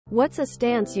What's a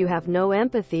stance you have no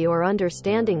empathy or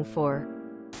understanding for?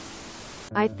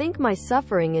 I think my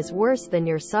suffering is worse than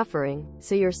your suffering,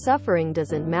 so your suffering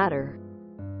doesn't matter.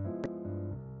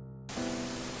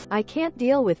 I can't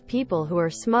deal with people who are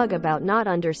smug about not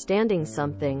understanding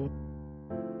something.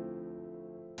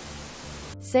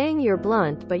 Saying you're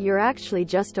blunt but you're actually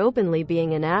just openly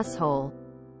being an asshole.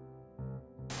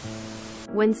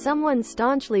 When someone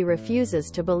staunchly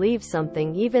refuses to believe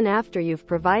something even after you've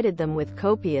provided them with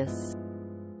copious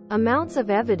amounts of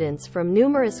evidence from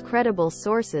numerous credible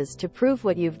sources to prove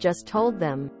what you've just told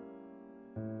them.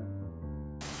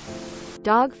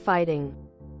 Dog fighting.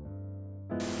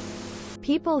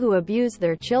 People who abuse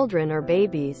their children or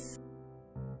babies.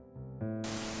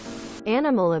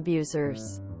 Animal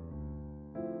abusers.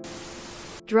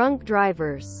 Drunk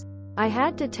drivers. I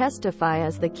had to testify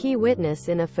as the key witness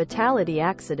in a fatality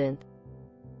accident.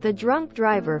 The drunk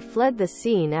driver fled the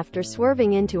scene after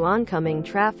swerving into oncoming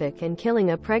traffic and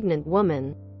killing a pregnant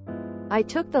woman. I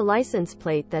took the license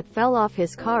plate that fell off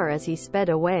his car as he sped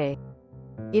away.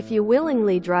 If you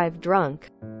willingly drive drunk,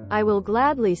 I will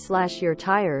gladly slash your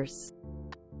tires.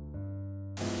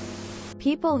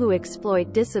 People who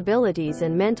exploit disabilities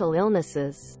and mental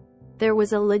illnesses. There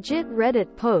was a legit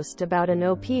Reddit post about an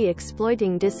OP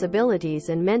exploiting disabilities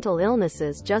and mental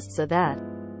illnesses just so that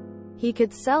he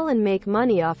could sell and make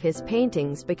money off his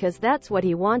paintings because that's what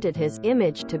he wanted his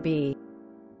image to be.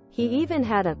 He even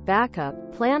had a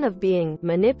backup plan of being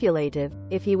manipulative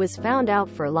if he was found out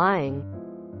for lying.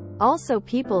 Also,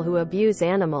 people who abuse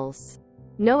animals.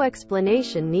 No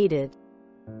explanation needed.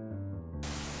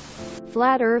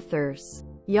 Flat earthers.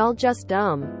 Y'all just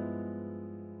dumb.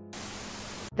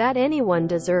 That anyone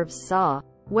deserves saw.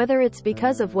 Whether it's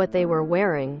because of what they were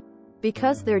wearing,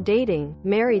 because they're dating,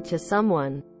 married to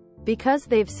someone, because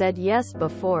they've said yes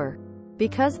before,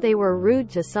 because they were rude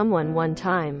to someone one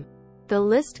time. The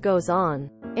list goes on.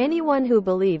 Anyone who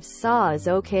believes saw is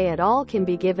okay at all can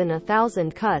be given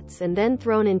 1,000 cuts and then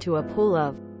thrown into a pool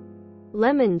of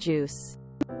lemon juice.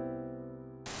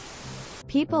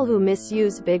 People who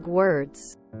misuse big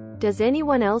words. Does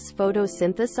anyone else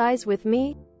photosynthesize with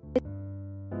me?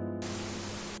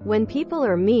 When people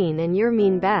are mean and you're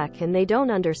mean back and they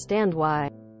don't understand why.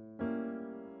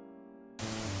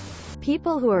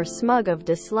 People who are smug of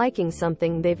disliking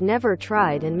something they've never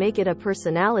tried and make it a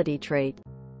personality trait.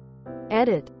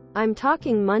 Edit. I'm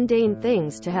talking mundane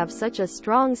things to have such a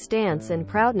strong stance and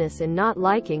proudness in not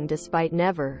liking despite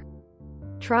never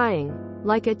trying.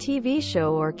 Like a TV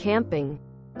show or camping.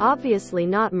 Obviously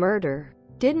not murder.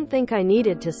 Didn't think I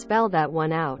needed to spell that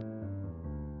one out.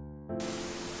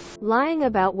 Lying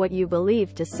about what you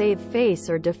believe to save face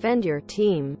or defend your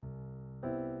team.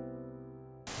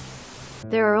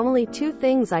 There are only two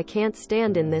things I can't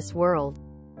stand in this world.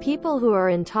 People who are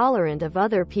intolerant of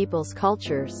other people's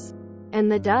cultures.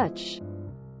 And the Dutch.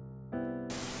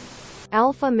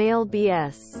 Alpha male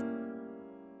BS.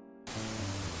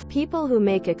 People who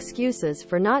make excuses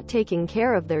for not taking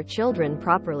care of their children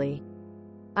properly.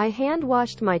 I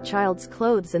hand-washed my child's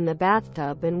clothes in the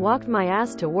bathtub and walked my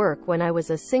ass to work when I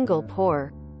was a single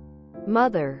poor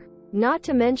mother. Not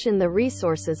to mention the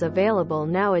resources available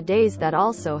nowadays that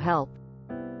also help.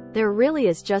 There really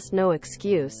is just no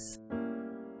excuse.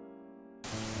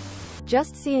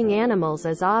 Just seeing animals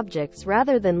as objects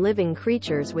rather than living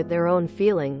creatures with their own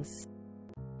feelings,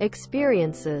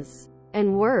 experiences,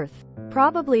 and worth.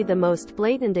 Probably the most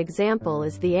blatant example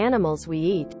is the animals we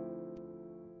eat.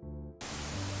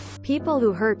 People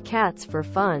who hurt cats for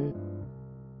fun.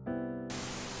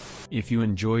 If you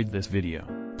enjoyed this video,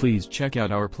 please check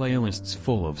out our playlists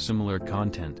full of similar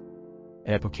content.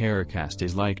 Epicaricast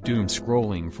is like doom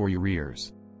scrolling for your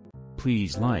ears.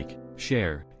 Please like,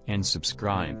 share, and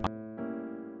subscribe.